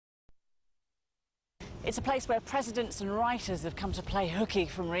It's a place where presidents and writers have come to play hooky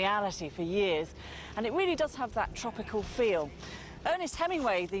from reality for years, and it really does have that tropical feel. Ernest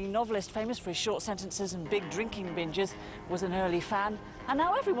Hemingway, the novelist famous for his short sentences and big drinking binges, was an early fan, and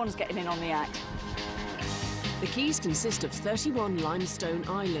now everyone's getting in on the act. The Keys consist of 31 limestone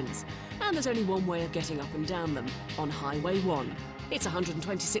islands, and there's only one way of getting up and down them, on Highway 1. It's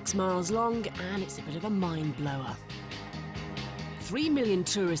 126 miles long, and it's a bit of a mind-blower. 3 million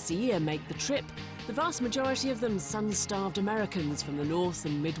tourists a year make the trip, the vast majority of them sun-starved Americans from the north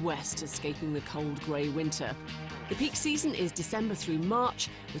and Midwest escaping the cold grey winter. The peak season is December through March,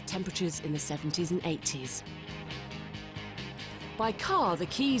 with temperatures in the 70s and 80s. By car, the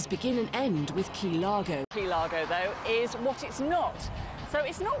Keys begin and end with Key Largo. Key Largo, though, is what it's not. So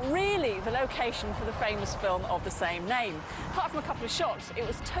it's not really the location for the famous film of the same name. Apart from a couple of shots, it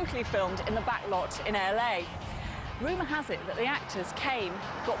was totally filmed in the back lot in LA. Rumour has it that the actors came,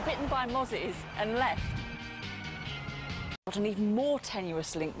 got bitten by mozzies and left. Got an even more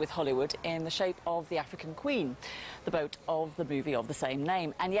tenuous link with Hollywood in the shape of the African Queen, the boat of the movie of the same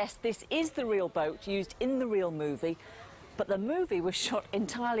name. And yes, this is the real boat used in the real movie, but the movie was shot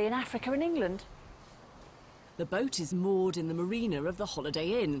entirely in Africa and England. The boat is moored in the marina of the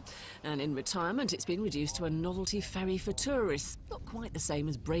Holiday Inn, and in retirement it's been reduced to a novelty ferry for tourists, not quite the same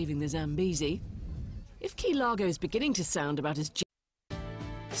as braving the Zambezi. If Key Largo is beginning to sound about as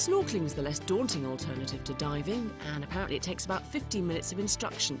snorkeling's the less daunting alternative to diving, and apparently it takes about 15 minutes of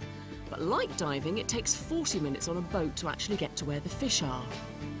instruction. But like diving, it takes 40 minutes on a boat to actually get to where the fish are.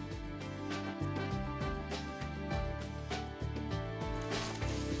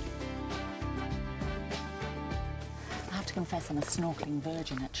 I have to confess I'm a snorkelling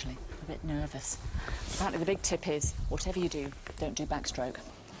virgin, actually. I'm a bit nervous. Apparently the big tip is, whatever you do, don't do backstroke.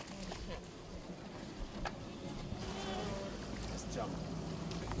 Just jump.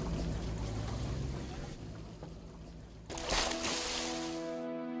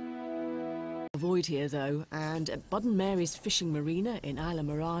 Avoid here though, and at Bud and Mary's Fishing Marina in Isla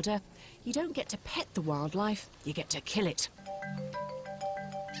Morada, you don't get to pet the wildlife, you get to kill it.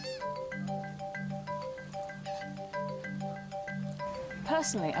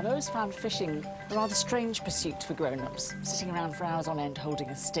 Personally, I've always found fishing a rather strange pursuit for grown-ups, sitting around for hours on end holding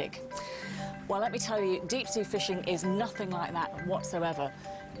a stick. Well, let me tell you, deep-sea fishing is nothing like that whatsoever.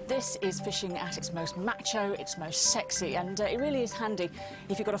 This is fishing at its most macho, its most sexy, and it really is handy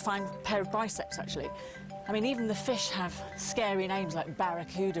if you've got a fine pair of biceps, actually. I mean, even the fish have scary names like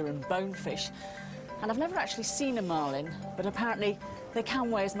barracuda and bonefish. And I've never actually seen a marlin, but apparently they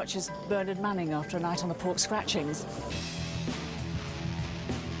can weigh as much as Bernard Manning after a night on the pork scratchings.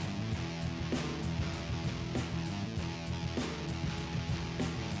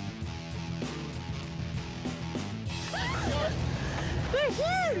 They're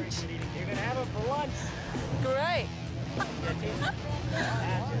huge! You're going to have them for lunch. Great.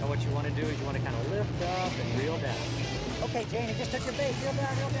 So what you want to do is you want to kind of lift up and reel down. Okay, Jane, you just took your bait. Reel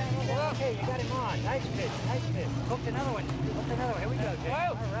down, reel down, reel down. Okay, you got him on. Nice fish, nice fish. Hooked another one. Hooked another one. Here we go, Jane.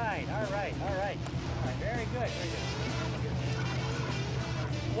 Whoa. All right, all right, all right. All right, very good, very good.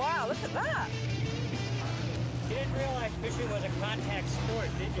 Wow, look at that. You didn't realize fishing was a contact sport,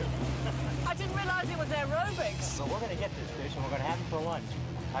 did you? I didn't realise it was aerobics. So we're going to get this fish and we're going to have him for lunch.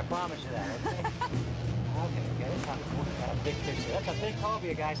 I promise you that, okay? Okay, that's a big fish there. That's a big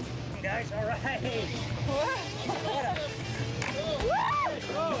cobia, guys. Guys, all right.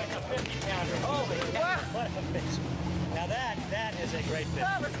 Oh, it's a 50-pounder. Holy cow, what a fish. Now that is a great fish.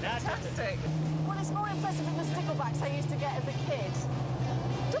 That was fantastic. Well, it's more impressive than the sticklebacks I used to get as a kid.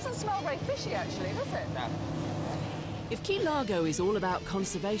 Doesn't smell very fishy, actually, does it? No. If Key Largo is all about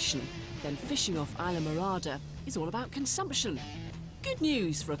conservation, then fishing off Isla Morada is all about consumption. Good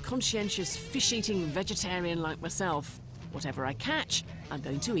news for a conscientious fish-eating vegetarian like myself. Whatever I catch, I'm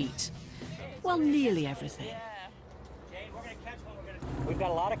going to eat. Well, nearly everything. Jane, we're going to catch one. We've got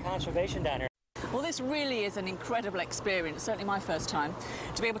a lot of conservation down here. Well, this really is an incredible experience, certainly my first time,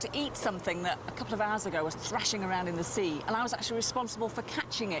 to be able to eat something that a couple of hours ago was thrashing around in the sea, and I was actually responsible for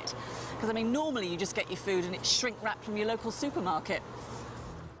catching it. Because, I mean, normally you just get your food and it's shrink-wrapped from your local supermarket.